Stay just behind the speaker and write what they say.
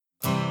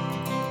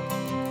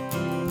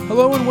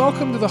Hello and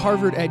welcome to the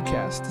Harvard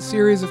EdCast, a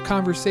series of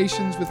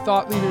conversations with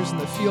thought leaders in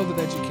the field of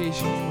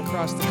education from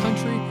across the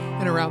country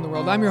and around the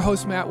world. I'm your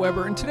host, Matt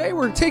Weber, and today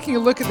we're taking a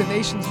look at the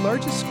nation's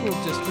largest school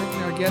district,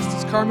 and our guest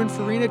is Carmen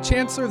Fariña,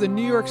 Chancellor of the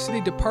New York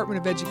City Department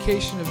of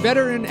Education, a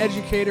veteran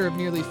educator of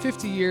nearly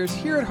 50 years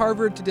here at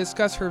Harvard to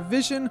discuss her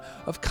vision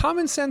of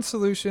common sense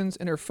solutions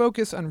and her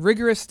focus on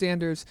rigorous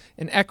standards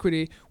and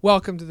equity.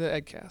 Welcome to the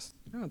EdCast.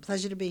 Oh,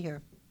 pleasure to be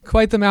here.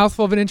 Quite the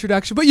mouthful of an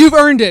introduction, but you've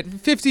earned it,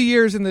 50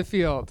 years in the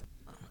field.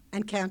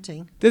 And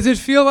counting. Does it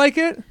feel like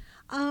it?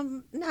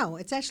 No,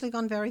 it's actually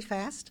gone very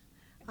fast.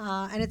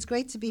 And it's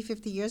great to be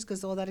 50 years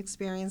because all that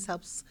experience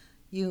helps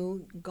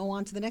you go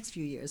on to the next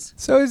few years.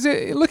 So is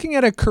it looking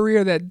at a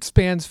career that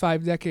spans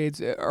 5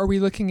 decades, are we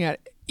looking at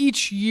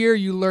each year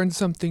you learn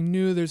something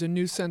new, there's a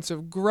new sense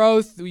of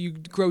growth, you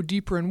grow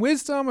deeper in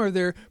wisdom? Are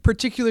there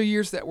particular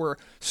years that were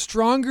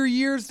stronger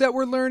years that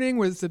we're learning?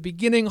 Was the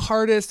beginning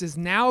hardest? Is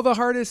now the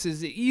hardest?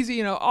 Is it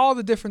easy? All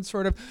the different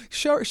sort of,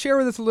 share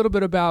with us a little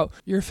bit about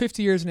your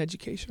 50 years in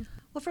education.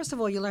 Well, first of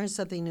all, you learn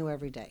something new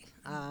every day.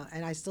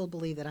 And I still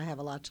believe that I have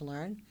a lot to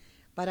learn.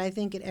 But I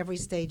think at every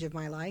stage of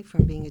my life,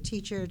 from being a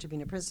teacher to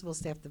being a principal,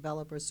 staff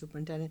developer,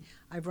 superintendent,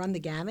 I've run the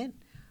gamut.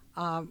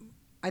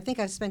 I think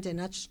I've spent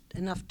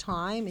enough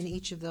time in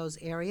each of those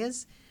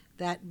areas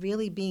that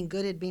really being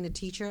good at being a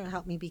teacher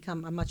helped me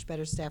become a much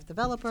better staff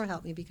developer,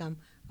 helped me become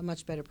a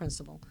much better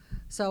principal.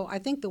 So I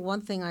think the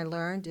one thing I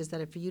learned is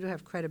that for you to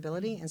have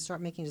credibility and start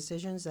making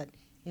decisions that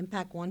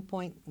impact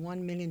 1.1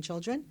 million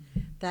children,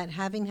 that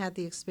having had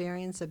the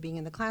experience of being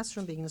in the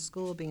classroom, being in a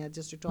school, being in a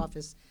district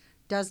office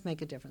does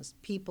make a difference.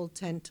 People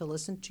tend to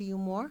listen to you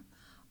more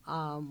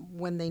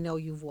when they know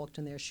you've walked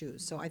in their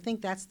shoes. So I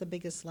think that's the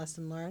biggest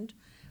lesson learned.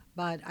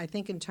 But I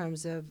think in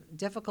terms of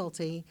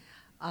difficulty,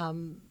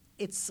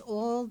 it's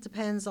all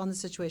depends on the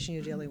situation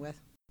you're dealing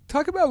with.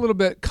 Talk about a little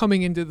bit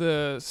coming into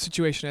the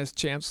situation as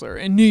Chancellor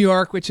in New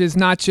York, which is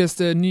not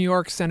just a New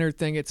York-centered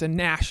thing. It's a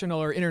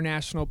national or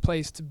international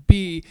place to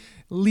be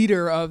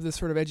leader of the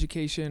sort of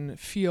education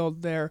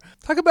field there.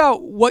 Talk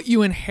about what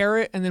you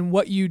inherit and then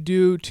what you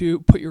do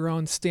to put your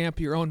own stamp,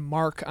 your own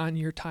mark on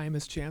your time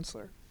as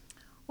Chancellor.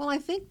 Well, I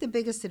think the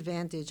biggest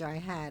advantage I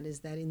had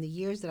is that in the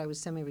years that I was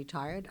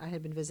semi-retired, I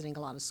had been visiting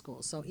a lot of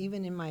schools. So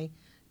even in my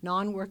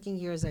non-working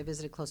years, I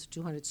visited close to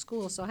 200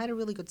 schools. So I had a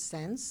really good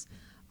sense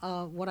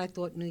of what I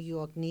thought New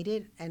York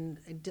needed, and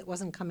it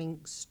wasn't coming,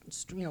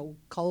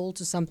 cold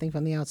to something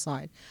from the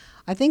outside.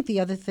 I think the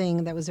other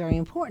thing that was very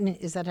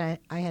important is that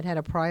I had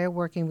a prior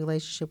working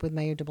relationship with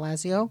Mayor de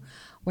Blasio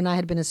when I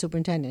had been a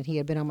superintendent. He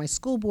had been on my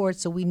school board,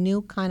 so we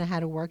knew kind of how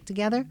to work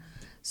together.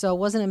 So it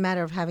wasn't a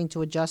matter of having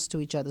to adjust to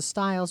each other's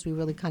styles. We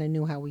really kind of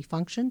knew how we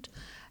functioned.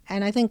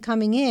 And I think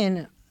coming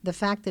in, the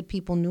fact that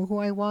people knew who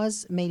I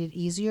was made it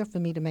easier for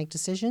me to make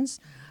decisions.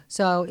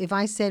 So if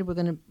I said we're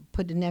going to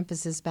put an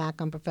emphasis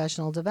back on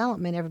professional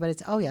development, everybody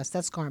said, oh, yes,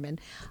 that's Carmen.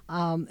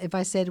 If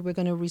I said we're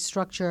going to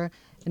restructure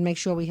and make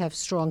sure we have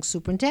strong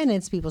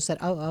superintendents, people said,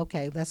 oh,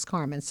 okay, that's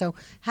Carmen. So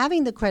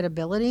having the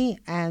credibility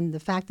and the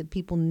fact that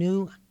people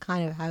knew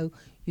kind of how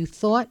you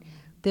thought,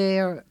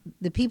 the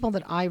people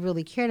that I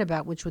really cared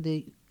about, which were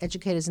the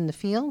educators in the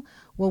field,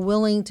 were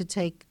willing to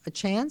take a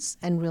chance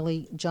and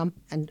really jump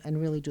and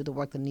really do the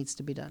work that needs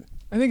to be done.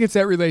 I think it's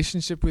that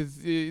relationship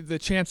with the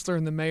Chancellor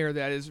and the Mayor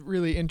that is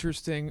really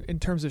interesting in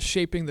terms of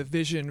shaping the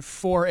vision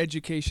for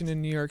education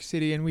in New York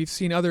City. And we've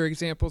seen other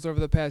examples over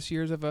the past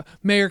years of a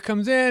mayor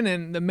comes in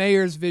and the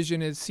mayor's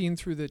vision is seen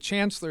through the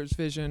Chancellor's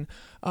vision.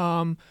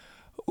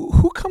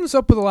 Who comes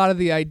up with a lot of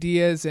the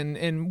ideas,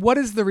 and what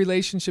is the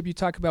relationship you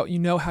talk about?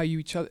 How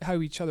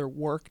each other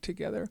work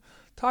together.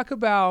 Talk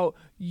about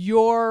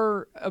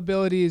your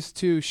abilities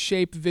to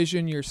shape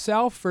vision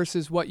yourself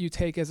versus what you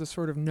take as a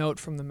sort of note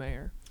from the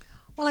mayor.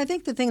 Well, I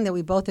think the thing that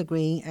we both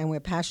agree and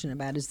we're passionate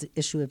about is the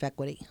issue of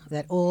equity,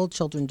 that all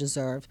children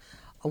deserve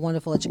a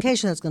wonderful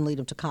education that's going to lead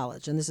them to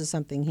college. And this is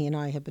something he and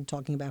I have been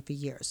talking about for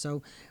years.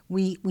 So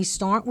we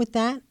start with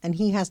that, and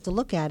he has to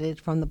look at it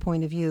from the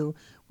point of view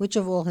which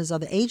of all his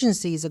other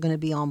agencies are going to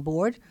be on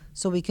board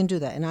so we can do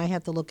that. And I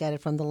have to look at it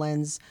from the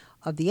lens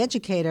of the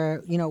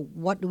educator,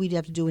 what do we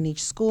have to do in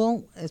each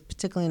school,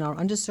 particularly in our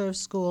underserved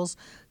schools,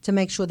 to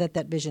make sure that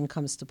that vision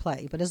comes to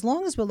play. But as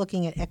long as we're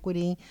looking at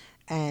equity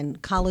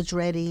and college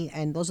ready,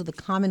 and those are the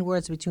common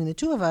words between the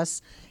two of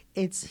us,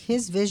 it's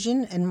his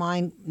vision and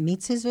mine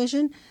meets his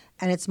vision,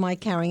 and it's my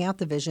carrying out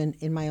the vision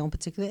in my own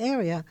particular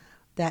area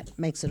that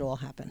makes it all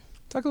happen.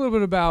 Talk a little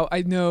bit about,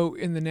 I know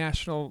in the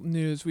national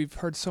news we've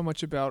heard so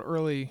much about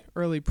early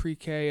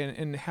pre-K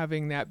and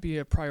having that be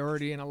a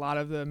priority in a lot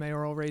of the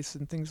mayoral race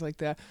and things like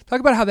that. Talk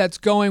about how that's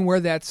going, where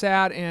that's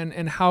at,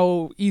 and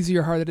how easy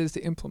or hard it is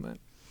to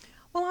implement.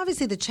 Well,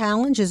 obviously the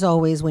challenge is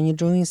always when you're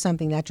doing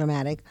something that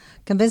dramatic,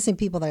 convincing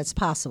people that it's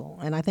possible.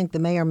 And I think the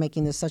mayor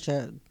making this such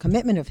a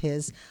commitment of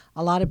his,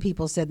 a lot of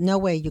people said, no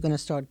way you're going to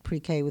start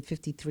pre-K with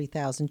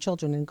 53,000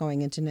 children and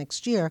going into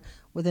next year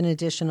with an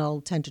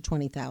additional 10 to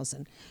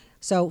 20,000.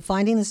 So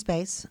finding the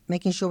space,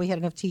 making sure we had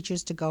enough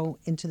teachers to go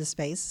into the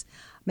space,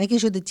 making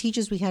sure the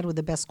teachers we had were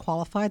the best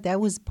qualified. That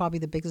was probably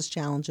the biggest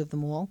challenge of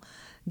them all.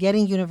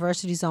 Getting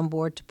universities on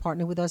board to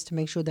partner with us to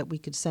make sure that we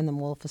could send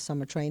them all for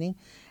summer training.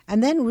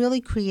 And then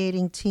really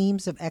creating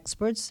teams of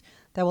experts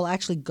that will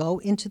actually go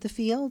into the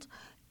field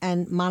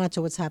and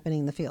monitor what's happening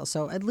in the field.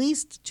 So at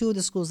least 2 of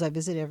the schools I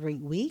visit every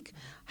week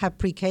have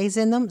pre-Ks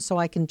in them, so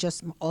I can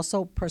just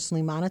also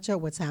personally monitor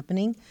what's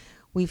happening.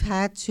 We've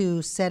had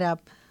to set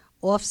up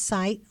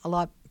off-site a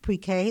lot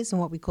pre-Ks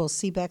and what we call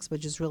CBECs,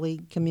 which is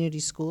really community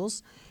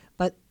schools.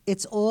 But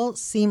it's all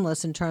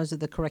seamless in terms of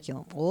the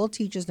curriculum. All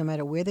teachers, no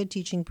matter where they're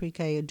teaching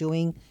pre-K, are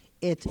doing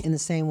it in the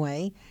same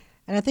way.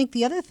 And I think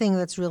the other thing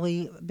that's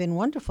really been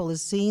wonderful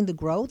is seeing the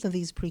growth of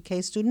these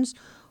pre-K students,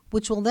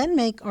 which will then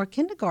make our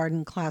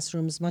kindergarten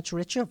classrooms much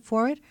richer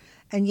for it,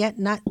 and yet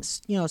not,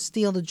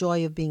 steal the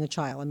joy of being a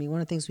child. I mean, one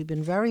of the things we've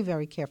been very,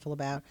 very careful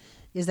about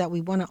is that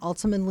we want to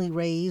ultimately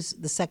raise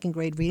the second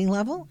grade reading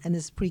level, and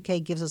this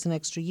pre-K gives us an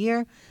extra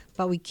year,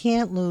 but we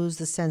can't lose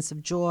the sense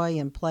of joy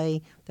and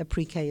play that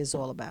pre-K is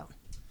all about.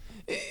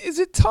 Is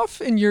it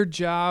tough in your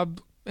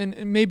job? And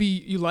maybe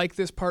you like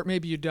this part,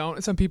 maybe you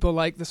don't. Some people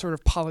like the sort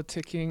of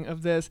politicking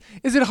of this.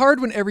 Is it hard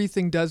when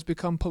everything does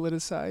become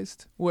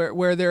politicized,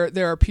 where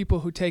there are people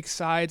who take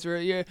sides, or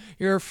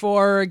you're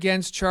for or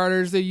against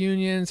charters, the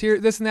unions, here,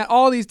 this and that,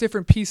 all these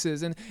different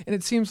pieces, and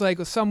it seems like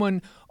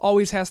someone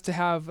always has to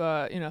have,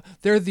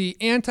 they're the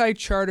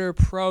anti-charter,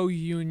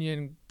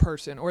 pro-union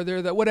person, or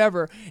they're the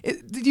whatever.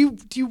 Do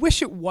you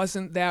wish it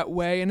wasn't that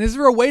way? And is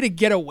there a way to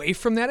get away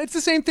from that? It's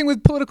the same thing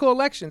with political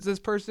elections. This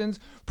person's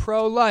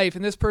pro-life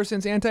and this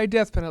person's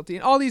anti-death penalty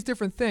and all these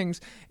different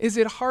things. Is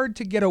it hard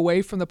to get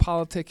away from the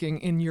politicking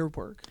in your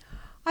work?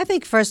 I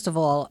think, first of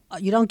all,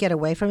 you don't get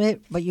away from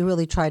it, but you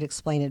really try to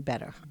explain it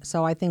better.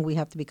 So I think we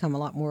have to become a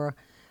lot more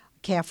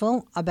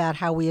careful about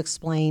how we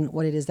explain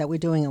what it is that we're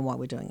doing and what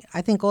we're doing.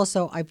 I think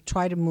also I've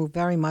tried to move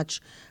very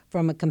much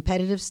from a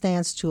competitive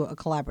stance to a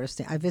collaborative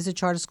stance. I visit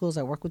charter schools.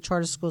 I work with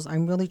charter schools.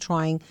 I'm really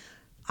trying.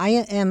 I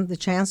am the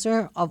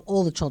chancellor of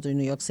all the children in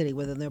New York City,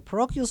 whether they're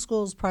parochial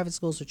schools, private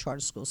schools, or charter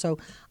schools. So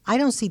I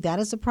don't see that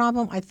as a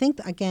problem. I think,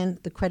 again,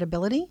 the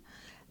credibility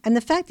and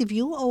the fact if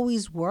you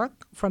always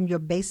work from your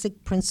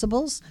basic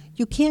principles,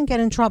 you can't get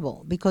in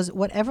trouble, because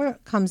whatever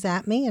comes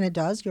at me, and it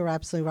does, you're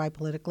absolutely right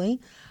politically,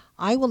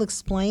 I will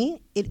explain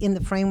it in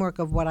the framework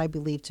of what I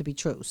believe to be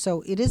true.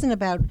 So it isn't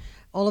about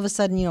all of a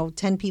sudden,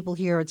 10 people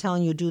here are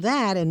telling you do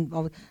that.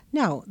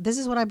 No, this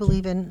is what I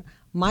believe in.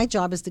 My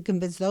job is to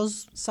convince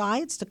those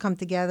sides to come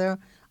together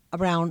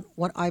around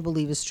what I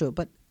believe is true.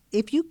 But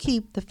if you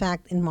keep the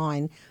fact in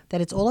mind that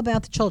it's all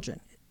about the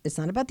children, it's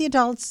not about the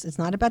adults, it's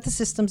not about the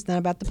systems, it's not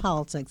about the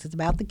politics, it's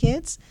about the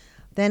kids,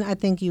 then I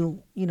think you're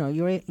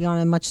on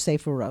a much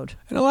safer road.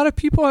 And a lot of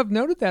people have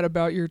noted that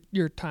about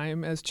your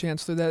time as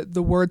chancellor, that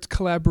the words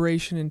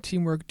collaboration and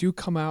teamwork do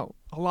come out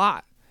a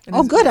lot.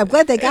 And good. I'm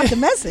glad they got the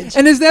message.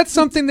 And is that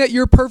something that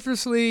you're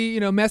purposely,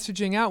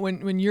 messaging out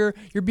when you're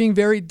being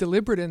very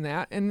deliberate in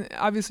that? And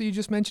obviously, you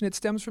just mentioned it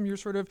stems from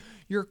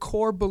your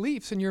core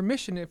beliefs and your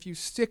mission. If you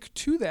stick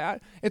to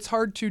that, it's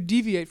hard to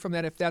deviate from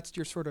that if that's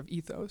your sort of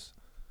ethos.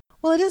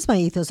 Well, it is my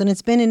ethos, and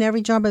it's been in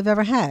every job I've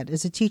ever had.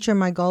 As a teacher,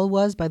 my goal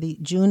was by the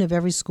June of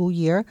every school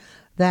year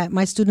that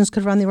my students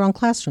could run their own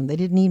classroom. They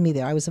didn't need me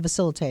there. I was a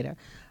facilitator.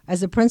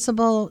 As a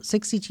principal,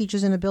 60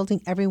 teachers in a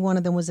building, every one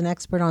of them was an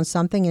expert on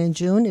something. And in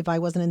June, if I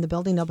wasn't in the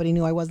building, nobody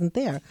knew I wasn't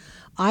there.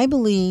 I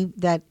believe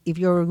that if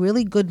you're a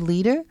really good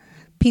leader,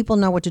 people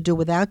know what to do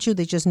without you.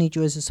 They just need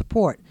you as a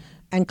support.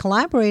 And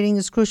collaborating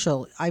is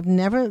crucial. I've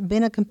never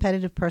been a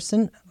competitive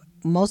person.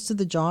 Most of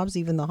the jobs,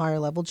 even the higher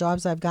level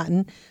jobs I've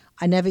gotten,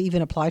 I never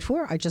even applied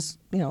for. I just,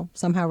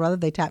 somehow or other,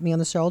 they tap me on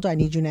the shoulder. I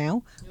need you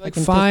now. You're like,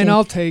 fine,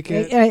 I'll take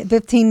it.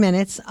 15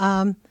 minutes.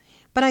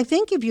 But I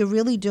think if you're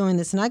really doing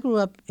this, and I grew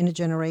up in a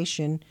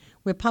generation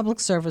where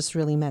public service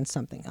really meant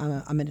something.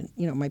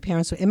 My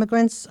parents were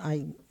immigrants.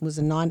 I was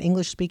a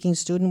non-English speaking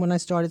student when I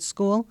started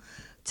school.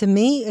 To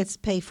me, it's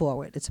pay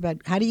forward. It's about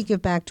how do you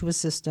give back to a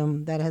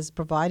system that has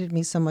provided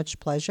me so much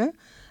pleasure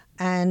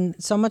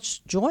and so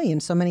much joy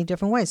in so many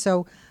different ways.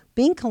 So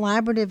being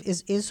collaborative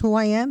is who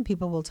I am.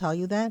 People will tell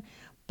you that.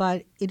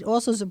 But it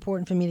also is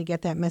important for me to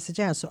get that message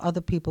out so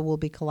other people will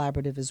be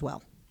collaborative as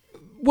well.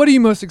 What are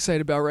you most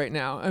excited about right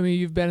now? I mean,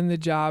 you've been in the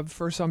job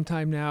for some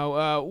time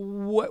now.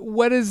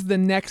 What is the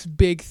next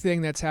big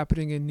thing that's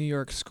happening in New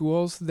York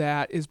schools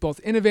that is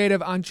both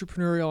innovative,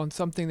 entrepreneurial, and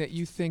something that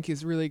you think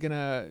is really going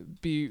to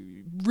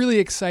be really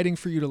exciting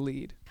for you to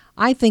lead?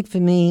 I think for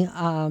me,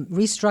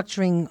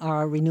 restructuring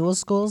our renewal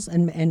schools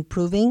and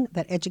proving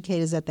that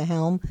educators at the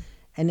helm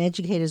and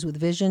educators with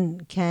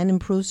vision can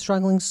improve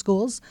struggling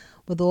schools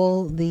with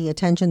all the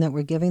attention that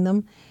we're giving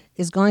them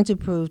is going to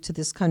prove to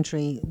this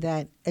country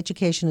that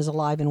education is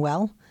alive and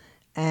well,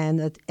 and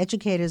that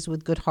educators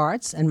with good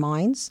hearts and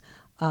minds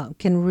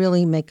can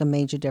really make a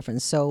major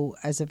difference. So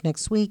as of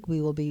next week,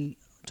 we will be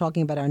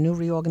talking about our new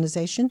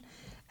reorganization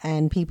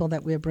and people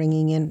that we're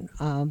bringing in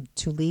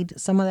to lead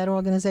some of that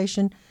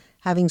organization,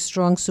 having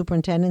strong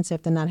superintendents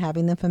after not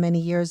having them for many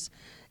years.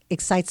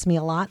 excites me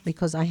a lot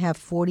because I have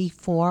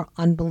 44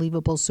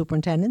 unbelievable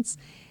superintendents.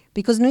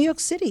 Because New York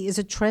City is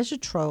a treasure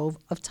trove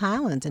of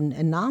talent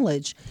and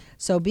knowledge.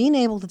 So being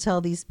able to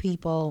tell these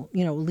people,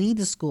 lead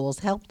the schools,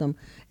 help them.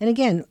 And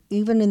again,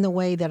 even in the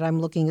way that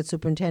I'm looking at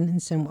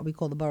superintendents and what we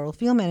call the borough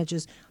field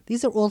managers,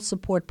 these are all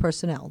support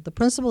personnel. The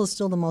principal is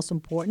still the most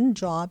important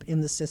job in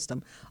the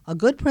system. A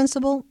good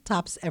principal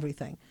tops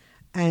everything.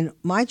 And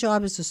my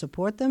job is to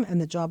support them,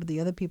 and the job of the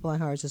other people I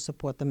hire is to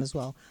support them as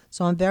well.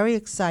 So I'm very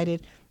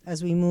excited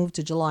as we move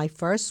to July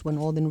 1st, when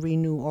all the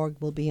Renew org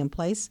will be in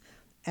place,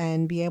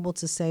 and be able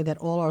to say that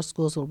all our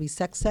schools will be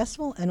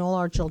successful and all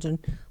our children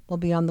will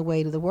be on the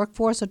way to the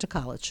workforce or to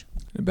college.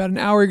 In about an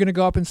hour, you're going to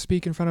go up and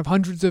speak in front of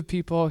hundreds of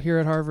people here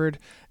at Harvard,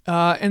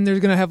 and they're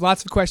going to have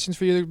lots of questions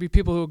for you. There'll be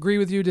people who agree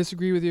with you,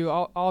 disagree with you,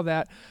 all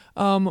that.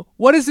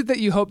 What is it that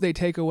you hope they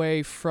take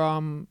away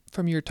from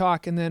your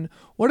talk? And then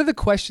what are the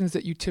questions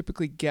that you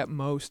typically get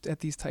most at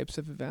these types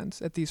of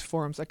events, at these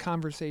forums, a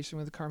conversation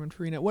with Carmen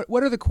Fariña?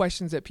 What are the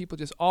questions that people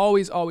just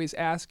always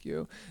ask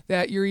you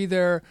that you're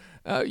either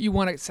you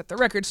want to set the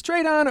record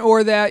straight on,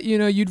 or that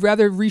you'd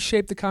rather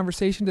reshape the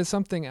conversation to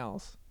something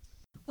else?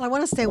 Well, I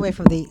want to stay away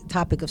from the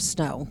topic of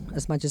snow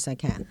as much as I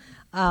can.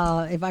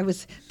 If I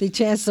was the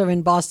chancellor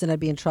in Boston, I'd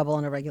be in trouble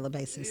on a regular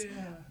basis. Yeah.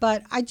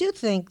 But I do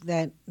think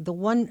that the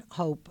one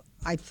hope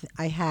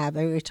I have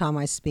every time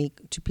I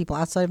speak to people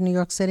outside of New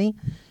York City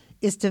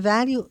is to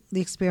value the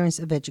experience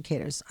of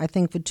educators. I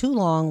think for too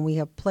long we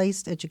have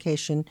placed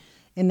education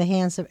in the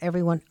hands of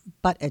everyone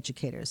but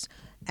educators.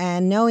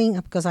 And knowing,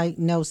 because I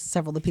know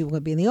several of the people who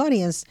would be in the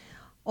audience,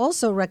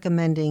 also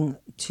recommending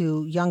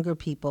to younger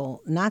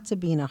people not to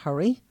be in a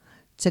hurry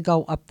to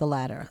go up the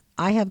ladder.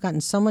 I have gotten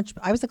so much.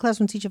 I was a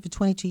classroom teacher for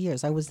 22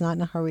 years. I was not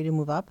in a hurry to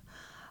move up.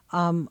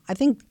 I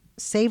think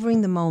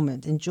savoring the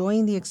moment,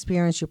 enjoying the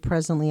experience you're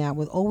presently at,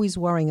 with always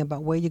worrying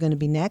about where you're going to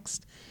be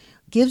next,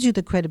 gives you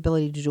the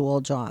credibility to do all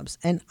jobs.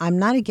 And I'm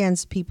not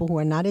against people who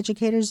are not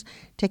educators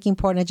taking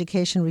part in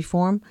education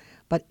reform,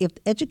 but if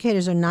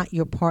educators are not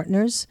your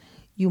partners,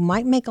 you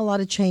might make a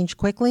lot of change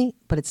quickly,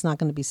 but it's not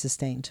going to be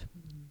sustained.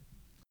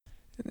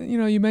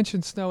 You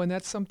mentioned snow, and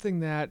that's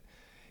something that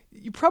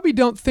you probably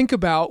don't think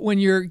about when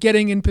you're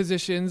getting in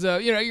positions.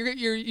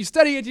 You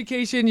study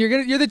education,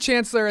 you're the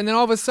chancellor, and then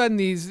all of a sudden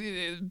these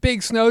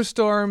big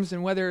snowstorms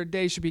and whether a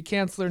day should be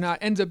canceled or not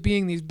ends up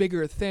being these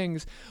bigger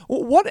things.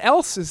 What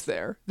else is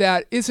there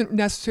that isn't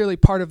necessarily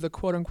part of the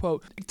quote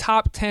unquote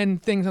top 10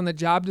 things on the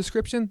job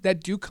description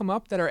that do come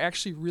up that are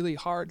actually really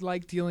hard,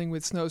 like dealing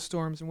with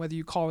snowstorms and whether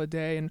you call a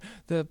day and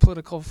the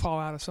political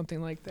fallout of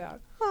something like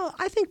that? Well,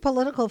 I think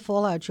political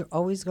fallout you're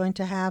always going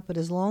to have, but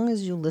as long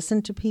as you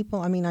listen to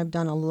people, I've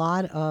done a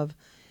lot of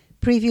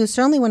previews.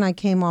 Certainly when I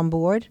came on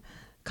board,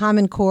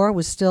 Common Core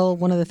was still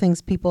one of the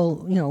things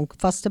people,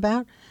 fussed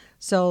about.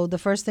 So the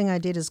first thing I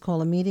did is call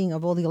a meeting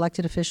of all the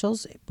elected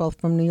officials, both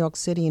from New York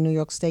City and New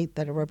York State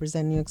that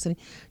represent New York City,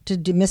 to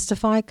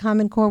demystify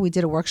Common Core. We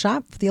did a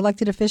workshop for the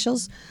elected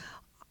officials.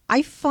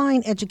 I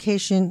find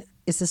education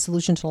is the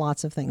solution to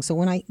lots of things. So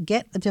when I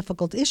get a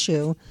difficult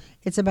issue,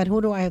 it's about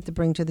who do I have to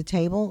bring to the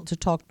table to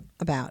talk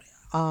about.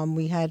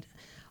 We had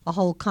a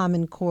whole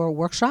Common Core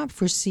workshop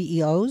for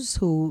CEOs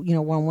who,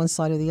 were on one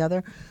side or the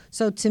other.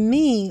 So to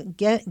me,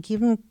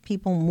 giving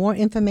people more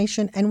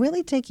information and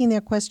really taking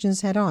their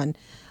questions head on.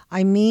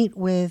 I meet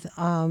with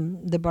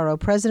the borough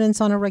presidents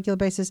on a regular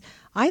basis.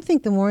 I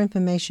think the more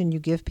information you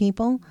give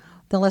people,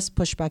 the less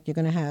pushback you're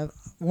going to have.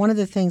 One of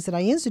the things that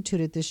I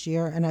instituted this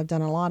year, and I've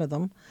done a lot of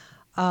them,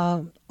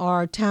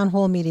 are town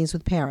hall meetings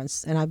with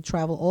parents, and I've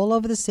traveled all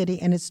over the city,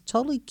 and it's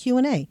totally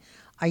Q&A.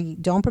 I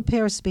don't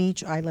prepare a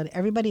speech. I let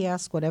everybody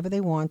ask whatever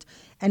they want,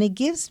 and it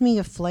gives me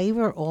a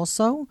flavor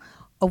also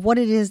of what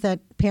it is that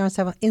parents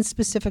have in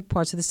specific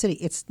parts of the city.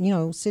 It's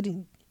the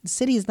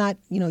city is not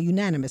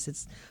unanimous.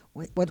 It's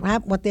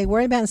what they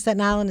worry about in Staten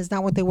Island is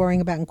not what they're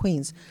worrying about in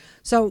Queens.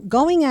 So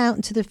going out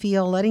into the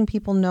field, letting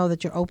people know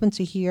that you're open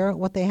to hear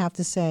what they have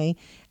to say,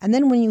 and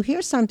then when you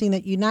hear something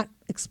that you're not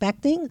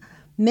expecting,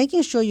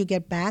 making sure you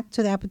get back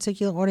to that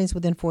particular audience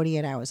within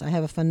 48 hours. I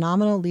have a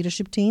phenomenal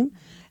leadership team,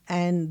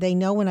 and they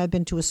know when I've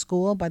been to a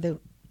school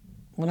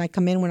when I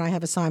come in, when I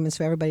have assignments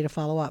for everybody to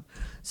follow up.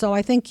 So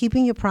I think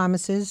keeping your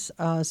promises,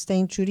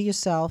 staying true to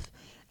yourself,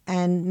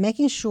 and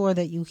making sure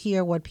that you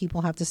hear what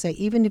people have to say,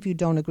 even if you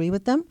don't agree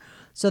with them,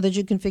 so that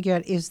you can figure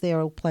out, is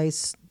there a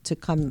place to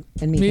come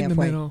and meet halfway? In the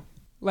middle.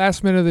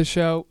 Last minute of the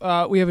show,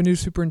 we have a new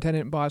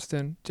superintendent in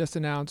Boston, just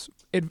announced.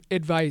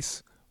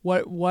 Advice.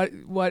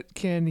 What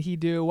can he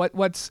do?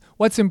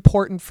 What's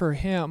important for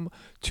him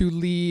to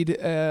lead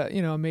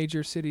a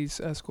major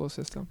city's school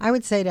system? I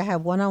would say to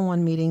have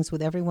one-on-one meetings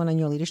with everyone on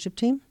your leadership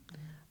team.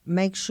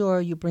 Make sure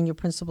you bring your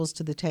principals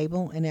to the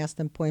table and ask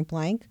them point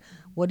blank,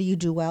 what do you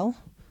do well?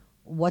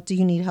 What do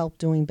you need help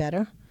doing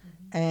better?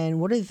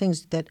 And what are the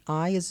things that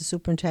I, as a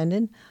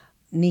superintendent,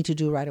 need to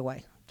do right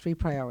away? 3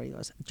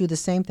 priorities. Do the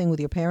same thing with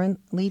your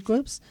parent lead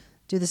groups.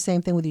 Do the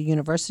same thing with your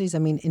universities.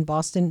 In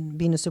Boston,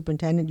 being a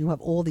superintendent, you have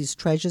all these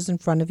treasures in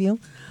front of you.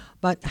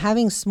 But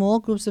having small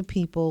groups of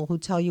people who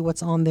tell you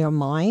what's on their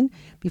mind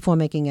before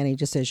making any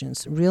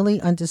decisions, really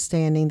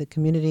understanding the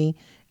community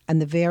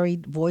and the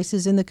varied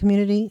voices in the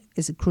community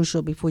is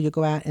crucial before you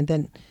go out and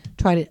then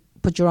try to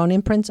put your own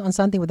imprints on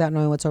something without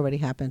knowing what's already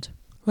happened.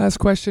 Last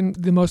question,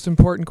 the most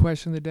important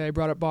question of the day. I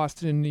brought up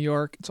Boston and New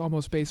York. It's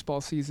almost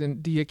baseball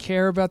season. Do you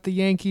care about the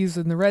Yankees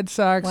and the Red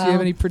Sox? Do you have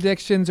any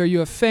predictions? Are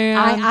you a fan?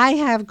 I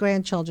have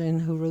grandchildren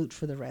who root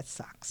for the Red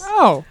Sox.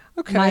 Oh,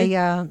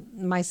 okay.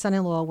 My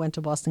son-in-law went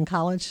to Boston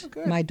College.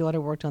 Oh, my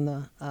daughter worked on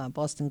the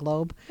Boston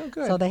Globe. Oh,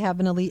 good. So they have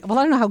an elite. Well,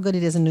 I don't know how good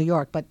it is in New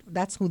York, but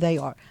that's who they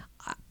are.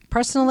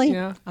 Personally,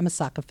 I'm a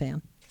soccer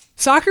fan.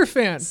 Soccer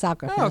fan?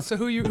 Soccer fan. fan. Oh, so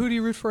who do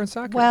you root for in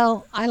soccer?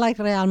 Well, I like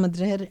Real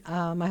Madrid.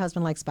 My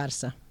husband likes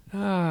Barca.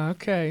 Ah,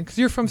 okay. Because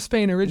you're from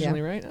Spain originally,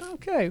 right?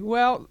 Okay.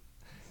 Well,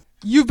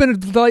 you've been a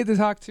delight to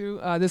talk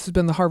to. This has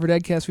been the Harvard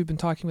EdCast. We've been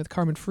talking with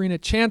Carmen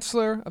Fariña,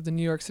 Chancellor of the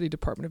New York City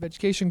Department of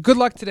Education. Good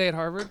luck today at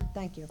Harvard.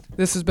 Thank you.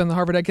 This has been the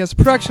Harvard EdCast,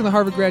 production of the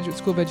Harvard Graduate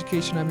School of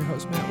Education. I'm your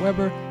host, Matt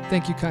Weber.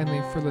 Thank you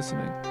kindly for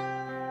listening.